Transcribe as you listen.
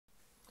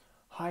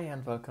Hi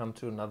and welcome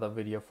to another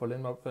video for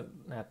LuneOS,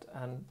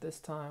 and this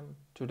time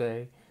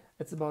today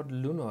it's about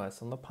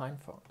LuneOS on the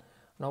PinePhone.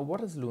 Now what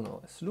is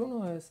LuneOS?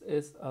 LuneOS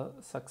is a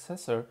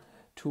successor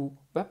to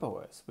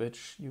webOS,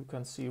 which you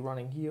can see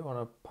running here on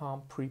a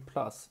Palm Pre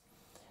Plus,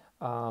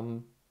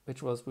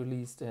 which was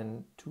released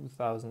in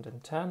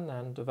 2010,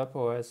 and the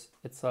webOS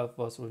itself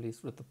was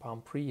released with the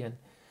Palm Pre in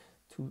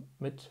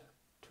mid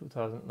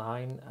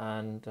 2009,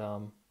 and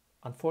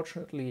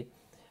unfortunately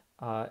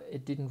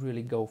it didn't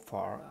really go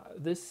far.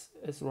 This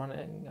is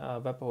running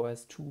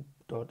webOS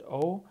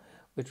 2.0,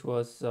 which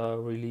was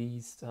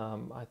released,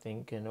 I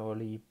think, in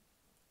early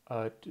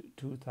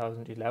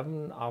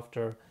 2011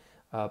 after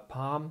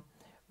Palm,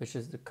 which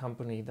is the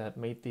company that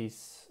made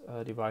these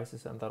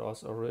devices and that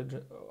was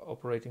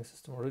operating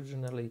system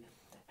originally,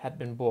 had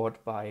been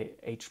bought by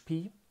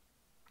HP.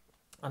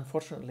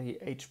 Unfortunately,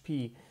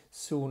 HP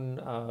soon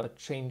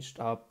changed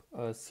up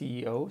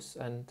CEOs,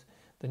 and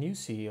the new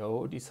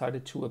CEO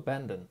decided to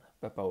abandon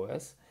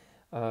webOS,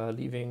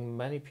 leaving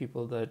many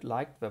people that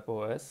liked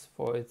webOS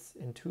for its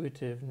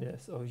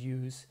intuitiveness of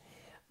use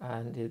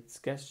and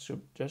its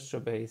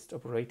gesture-based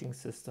operating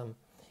system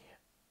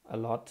a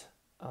lot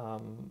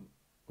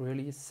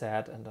really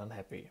sad and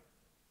unhappy.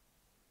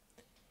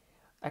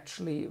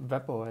 Actually,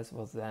 webOS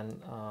was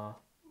then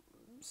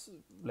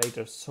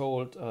later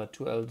sold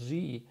to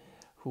LG,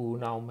 who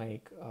now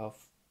make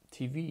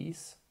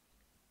TVs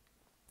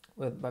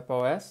with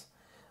webOS.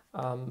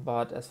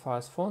 But as far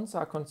as phones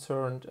are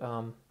concerned,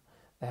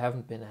 there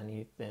haven't been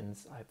any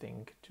since, I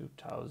think,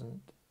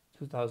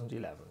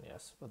 2011,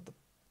 yes. But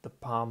the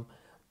Palm,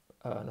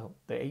 no,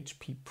 the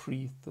HP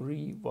Pre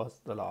 3 was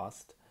the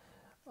last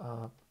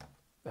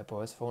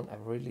webOS phone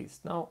ever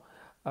released. Now,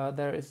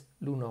 there is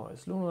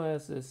LuneOS.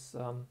 LuneOS is,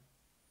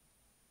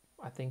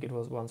 I think it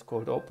was once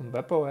called Open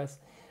webOS,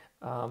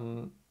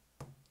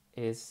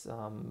 is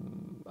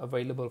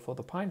available for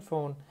the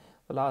PinePhone.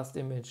 The last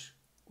image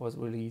was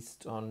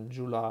released on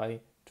July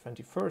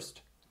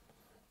 21st,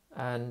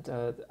 and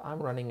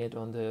I'm running it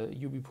on the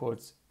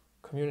UBports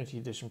Community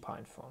Edition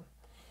PinePhone.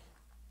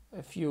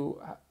 If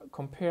you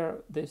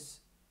compare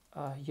this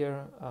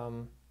here,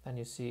 then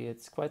you see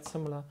it's quite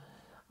similar.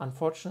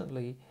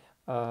 Unfortunately,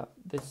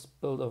 this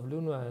build of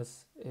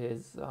LuneOS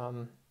is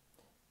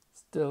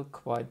still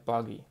quite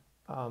buggy.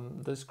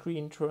 The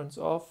screen turns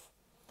off,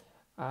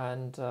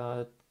 and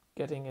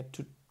getting it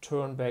to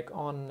turn back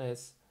on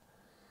is,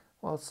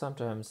 well,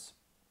 sometimes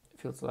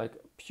feels like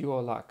pure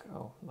luck.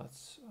 Oh, I'm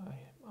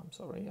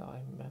sorry,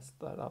 I messed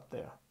that up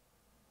there.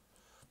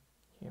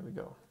 Here we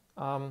go.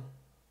 Yeah.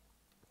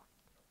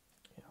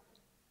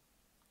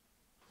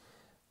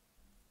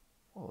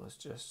 All those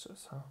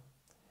gestures, huh?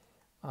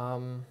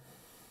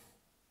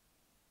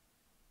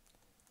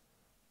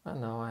 And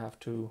now I have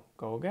to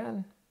go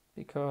again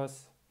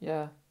because,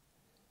 yeah,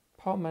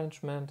 power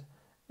management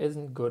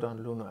isn't good on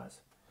LuneOS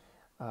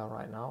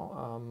right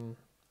now,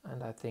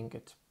 and I think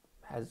it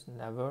has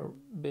never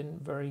been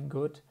very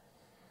good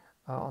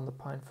on the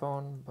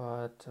PinePhone,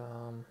 but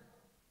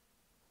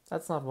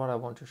that's not what I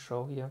want to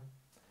show here.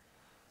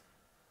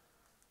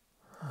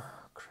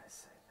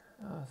 Crazy.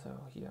 So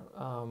here,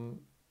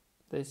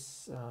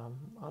 this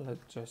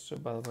alert gesture,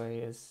 by the way,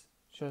 is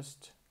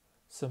just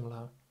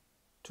similar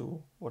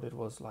to what it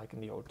was like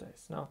in the old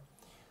days. Now,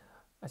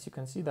 as you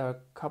can see, there are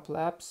a couple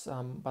apps.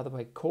 By the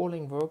way,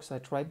 calling works. I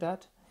tried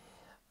that,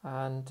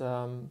 and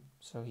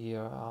so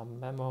here are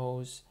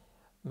memos,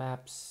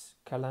 maps,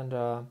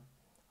 calendar.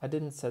 I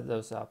didn't set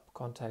those up,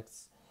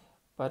 contacts,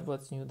 but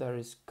what's new there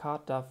is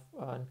CardDAV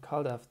and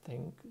CardDAV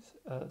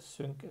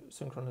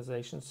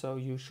synchronization, so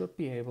you should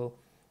be able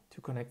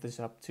to connect this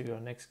up to your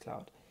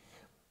Nextcloud.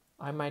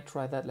 I might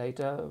try that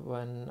later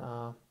when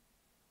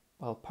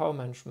well, power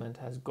management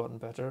has gotten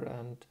better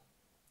and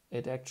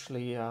it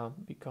actually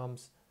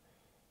becomes,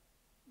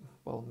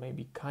 well,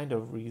 maybe kind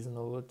of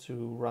reasonable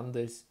to run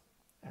this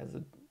as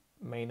a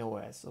main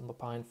OS on the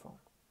PinePhone.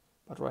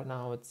 But right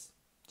now it's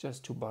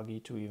just too buggy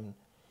to even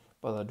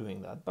bother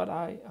doing that. But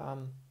I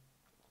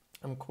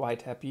am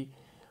quite happy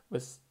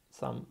with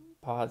some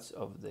parts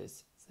of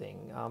this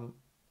thing.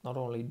 Not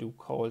only do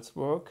calls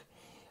work,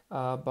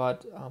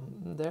 but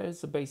there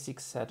is a basic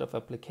set of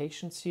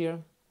applications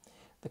here.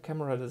 The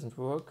camera doesn't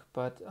work,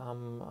 but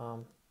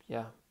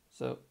yeah,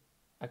 so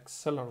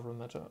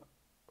accelerometer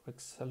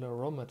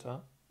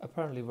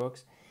apparently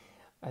works,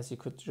 as you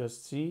could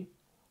just see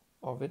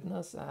or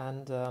witness,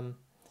 and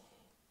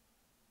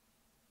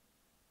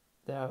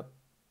there,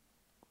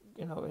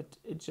 you know,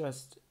 it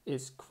just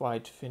is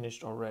quite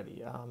finished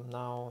already.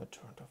 Now it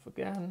turned off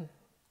again,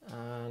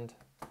 and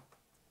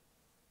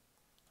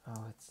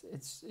oh,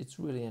 it's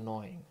really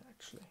annoying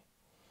actually.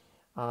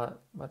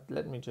 But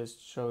let me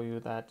just show you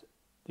that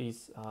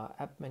these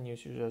app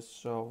menus you just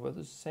saw were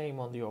the same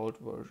on the old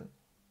version,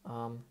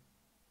 and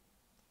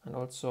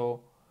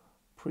also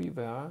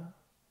Preware,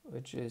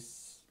 which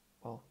is,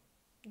 well,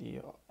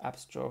 the App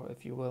Store,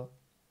 if you will,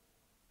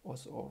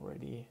 was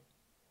already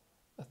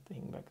a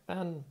thing back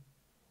then,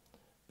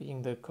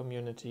 being the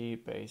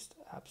community-based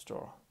App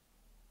Store.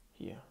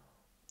 Here,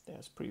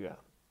 there's Preware.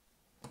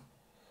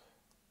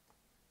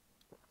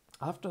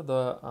 After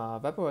the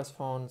webOS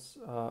phones,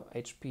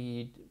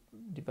 HP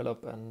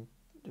developed a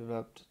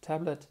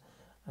tablet,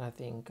 and I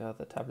think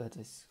the tablet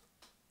is,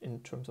 in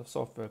terms of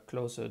software,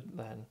 closer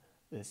than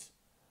this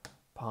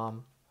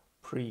Palm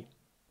Pre,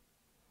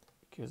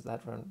 because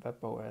that ran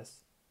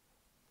webOS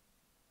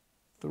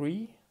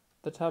 3,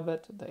 the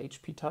tablet, the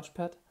HP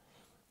touchpad.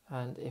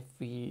 And if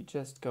we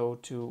just go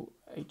to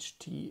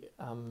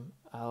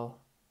HTML5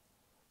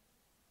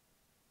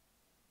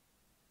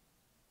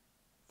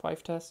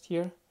 test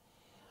here,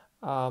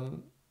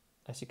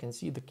 as you can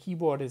see, the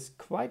keyboard is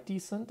quite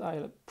decent.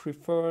 I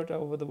prefer it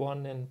over the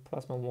one in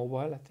Plasma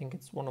Mobile. I think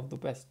it's one of the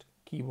best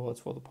keyboards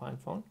for the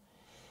PinePhone.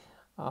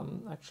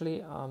 Actually,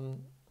 you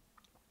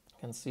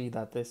can see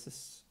that this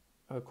is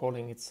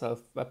calling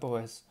itself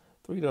webOS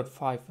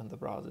 3.5 in the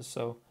browser.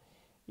 So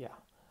yeah.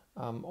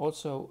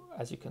 Also,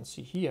 as you can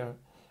see here,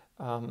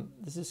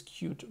 this is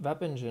Qt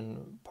Web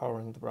Engine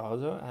powering the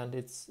browser, and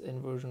it's in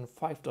version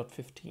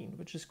 5.15,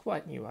 which is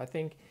quite new. I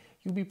think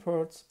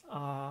UBports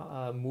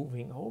are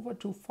moving over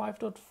to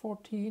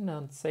 5.14,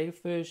 and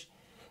Sailfish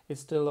is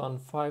still on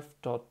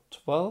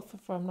 5.12,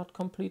 if I'm not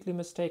completely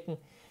mistaken.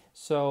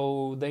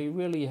 So they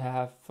really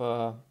have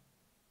a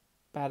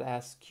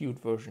badass Qt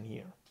version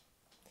here.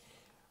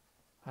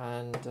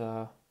 And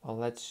well,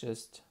 let's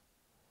just,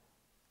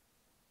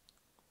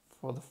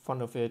 for the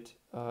fun of it,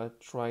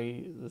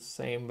 try the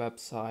same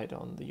website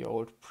on the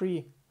old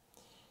Pre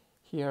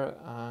here,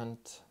 and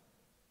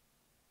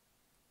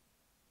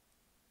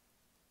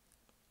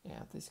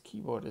yeah, this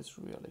keyboard is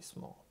really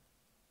small.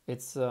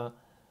 It's a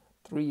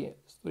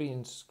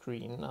 3-inch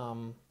screen,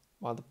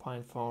 while the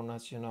PinePhone,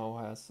 as you know,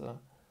 has a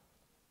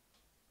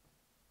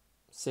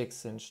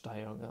 6-inch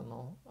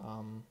diagonal.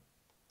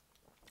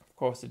 Of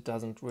course, it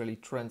doesn't really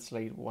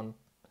translate one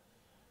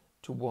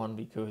to one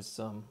because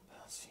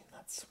see,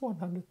 that's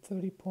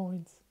 130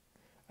 points,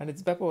 and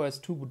it's webOS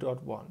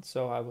 2.1.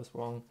 So I was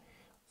wrong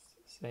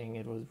saying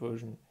it was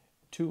version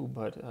 2,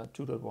 but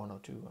 2.1 or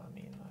 2. I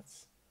mean,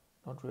 that's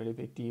not really a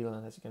big deal.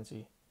 And as you can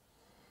see,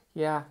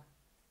 yeah,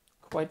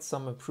 quite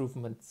some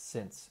improvement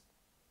since.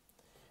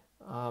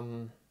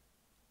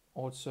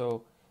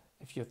 Also,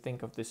 if you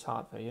think of this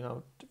hardware, you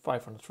know,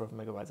 512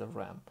 megabytes of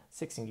RAM,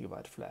 16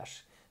 gigabyte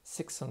flash,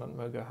 600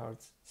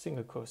 megahertz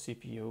single core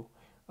CPU,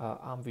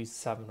 ARM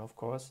v7, of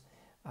course.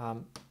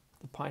 The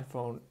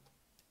PinePhone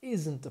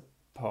isn't a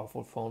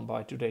powerful phone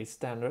by today's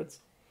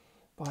standards,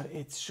 but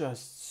it's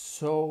just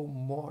so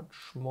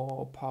much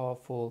more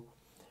powerful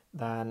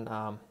than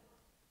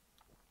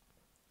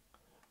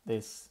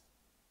this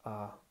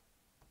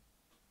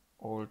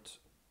old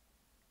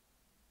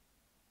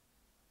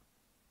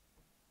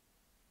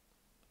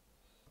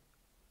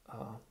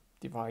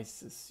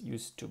devices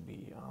used to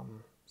be.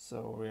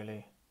 So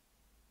really,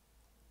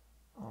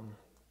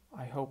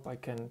 I hope I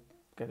can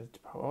get it to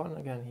power on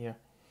again here.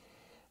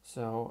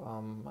 So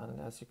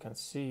and as you can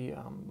see,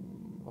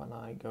 when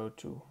I go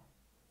to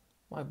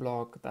my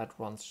blog, that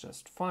runs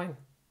just fine.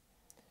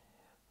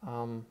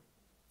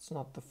 It's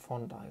not the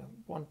font I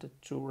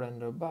wanted to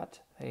render, but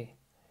hey,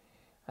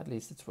 at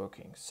least it's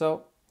working.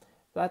 So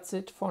that's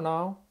it for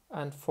now.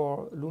 And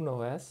for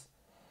LuneOS,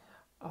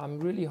 I'm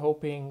really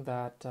hoping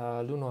that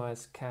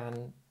LuneOS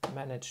can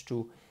manage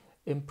to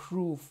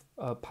improve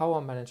power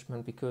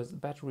management, because the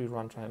battery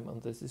runtime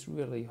on this is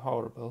really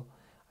horrible.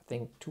 I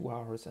think 2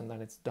 hours and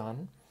then it's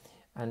done,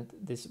 and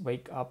this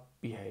wake up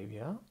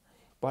behavior.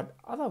 But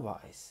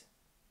otherwise,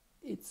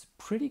 it's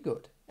pretty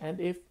good. And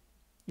if,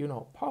 you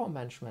know, power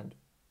management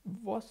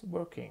was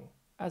working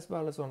as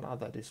well as on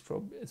other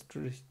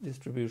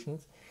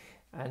distributions,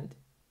 and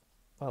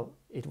well,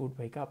 it would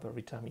wake up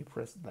every time you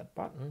press that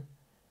button,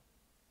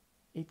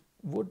 it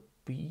would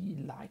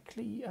be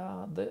likely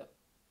the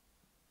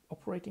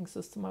operating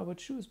system I would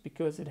choose,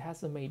 because it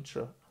has a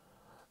major,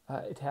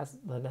 it has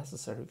the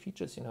necessary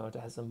features. You know, it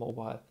has a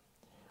mobile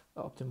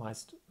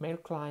optimized mail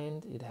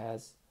client, it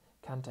has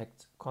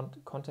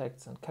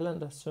contacts and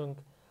calendar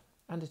sync,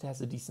 and it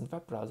has a decent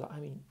web browser. I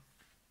mean,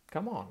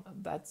 come on,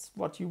 that's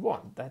what you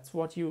want. That's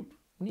what you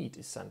need,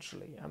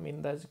 essentially. I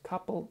mean, there's a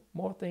couple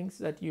more things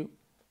that you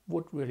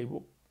would really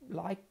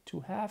like to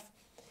have,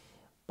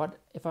 but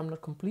if I'm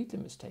not completely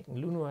mistaken,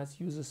 LuneOS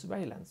uses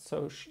Valence,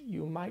 so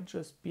you might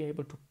just be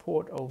able to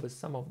port over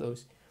some of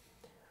those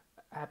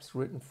apps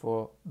written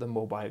for the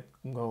mobile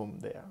GNOME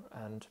there.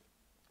 And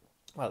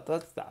well,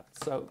 that's that.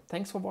 So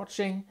thanks for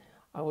watching.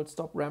 I will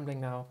stop rambling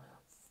now.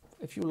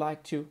 If you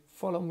like to,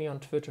 follow me on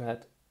Twitter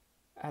at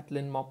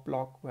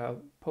LinMobBlog, where I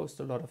post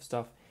a lot of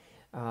stuff.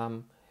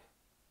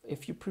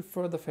 If you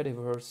prefer the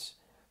Fediverse,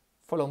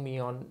 follow me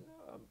on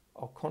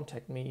or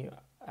contact me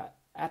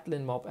at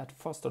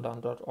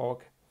linmob@mastodon.org.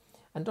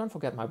 And don't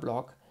forget my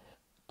blog,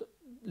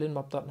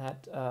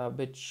 linmob.net,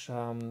 which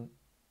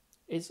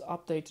is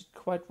updated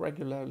quite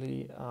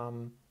regularly.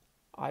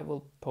 I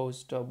will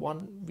post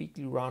one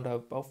weekly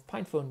roundup of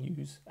PinePhone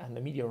news and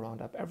a media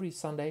roundup every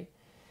Sunday.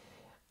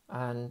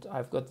 And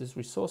I've got this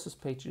resources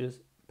page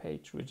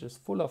which is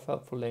full of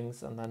helpful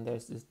links, and then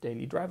there's this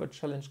daily driver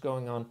challenge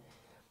going on,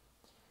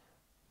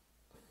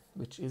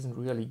 which isn't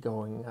really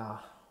going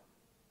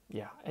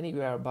yeah,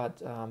 anywhere,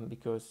 but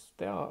because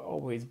there are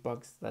always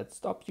bugs that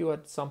stop you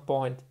at some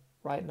point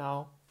right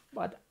now,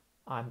 but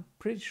I'm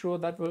pretty sure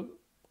that will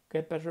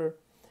get better.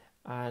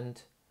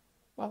 And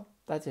well,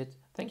 that's it.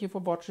 Thank you for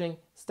watching.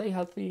 Stay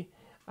healthy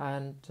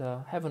and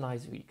have a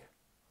nice week.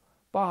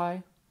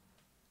 Bye.